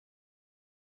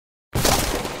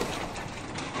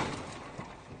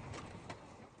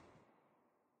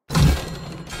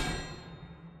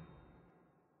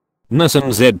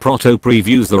Nissan Z Proto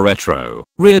previews the retro,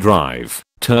 rear drive,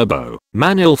 turbo,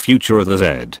 manual future of the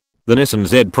Z. The Nissan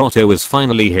Z Proto is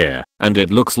finally here, and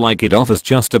it looks like it offers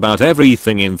just about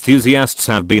everything enthusiasts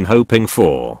have been hoping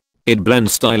for. It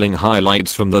blends styling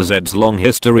highlights from the Z's long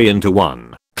history into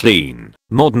one clean,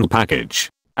 modern package.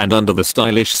 And under the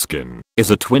stylish skin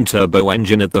is a twin-turbo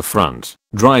engine at the front,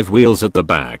 drive wheels at the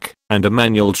back, and a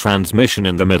manual transmission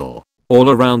in the middle. All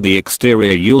around the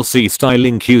exterior you'll see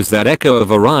styling cues that echo a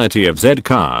variety of Z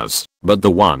cars, but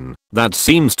the one that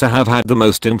seems to have had the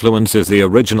most influence is the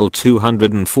original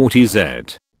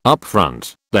 240Z. Up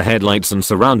front, the headlights and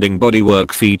surrounding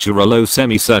bodywork feature a low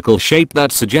semicircle shape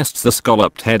that suggests the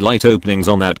scalloped headlight openings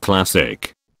on that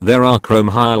classic. There are chrome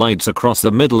highlights across the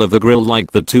middle of the grille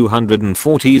like the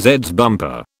 240Z's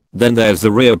bumper. Then there's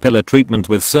the rear pillar treatment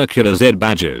with circular Z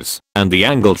badges, and the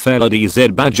angled Faraday Z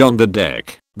badge on the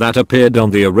deck that appeared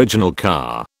on the original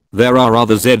car. There are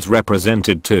other Z's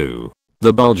represented too.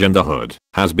 The bulge in the hood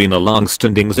has been a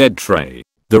long-standing Z trait.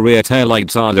 The rear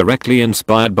taillights are directly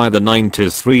inspired by the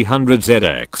 90s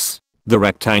 300ZX. The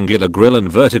rectangular grille and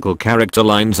vertical character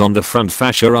lines on the front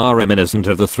fascia are reminiscent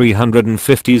of the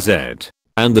 350Z.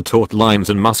 And the taut lines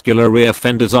and muscular rear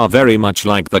fenders are very much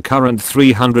like the current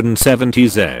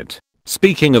 370Z.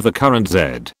 Speaking of the current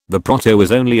Z, the Proto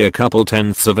is only a couple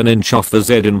tenths of an inch off the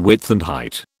Z in width and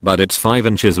height, but it's 5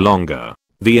 inches longer.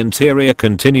 The interior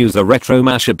continues a retro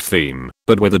mashup theme,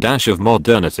 but with a dash of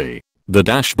modernity. The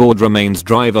dashboard remains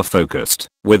driver focused,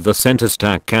 with the center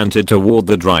stack canted toward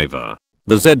the driver.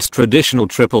 The Z's traditional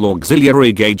triple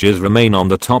auxiliary gauges remain on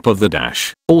the top of the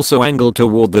dash, also angled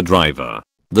toward the driver.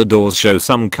 The doors show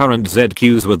some current Z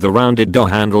cues with the rounded door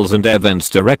handles and air vents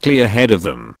directly ahead of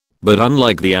them. But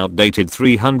unlike the outdated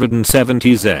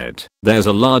 370Z, there's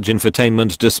a large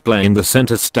infotainment display in the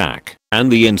center stack,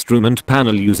 and the instrument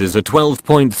panel uses a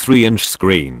 12.3-inch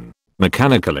screen.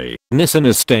 Mechanically, Nissan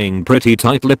is staying pretty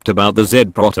tight-lipped about the Z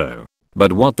Proto.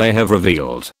 But what they have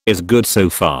revealed is good so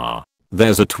far.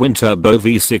 There's a twin-turbo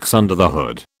V6 under the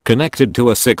hood, connected to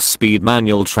a 6-speed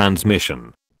manual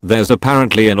transmission. There's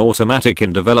apparently an automatic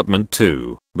in development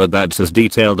too, but that's as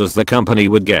detailed as the company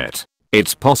would get.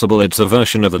 It's possible it's a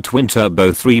version of the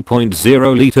twin-turbo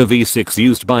 3.0-liter V6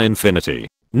 used by Infiniti.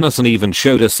 Nissan even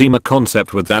showed a SEMA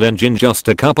concept with that engine just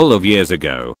a couple of years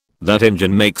ago. That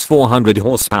engine makes 400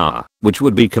 horsepower, which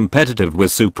would be competitive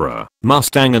with Supra,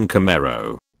 Mustang and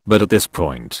Camaro. But at this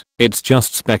point, it's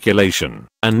just speculation,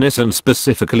 and Nissan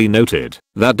specifically noted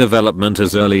that development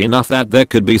is early enough that there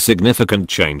could be significant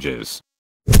changes.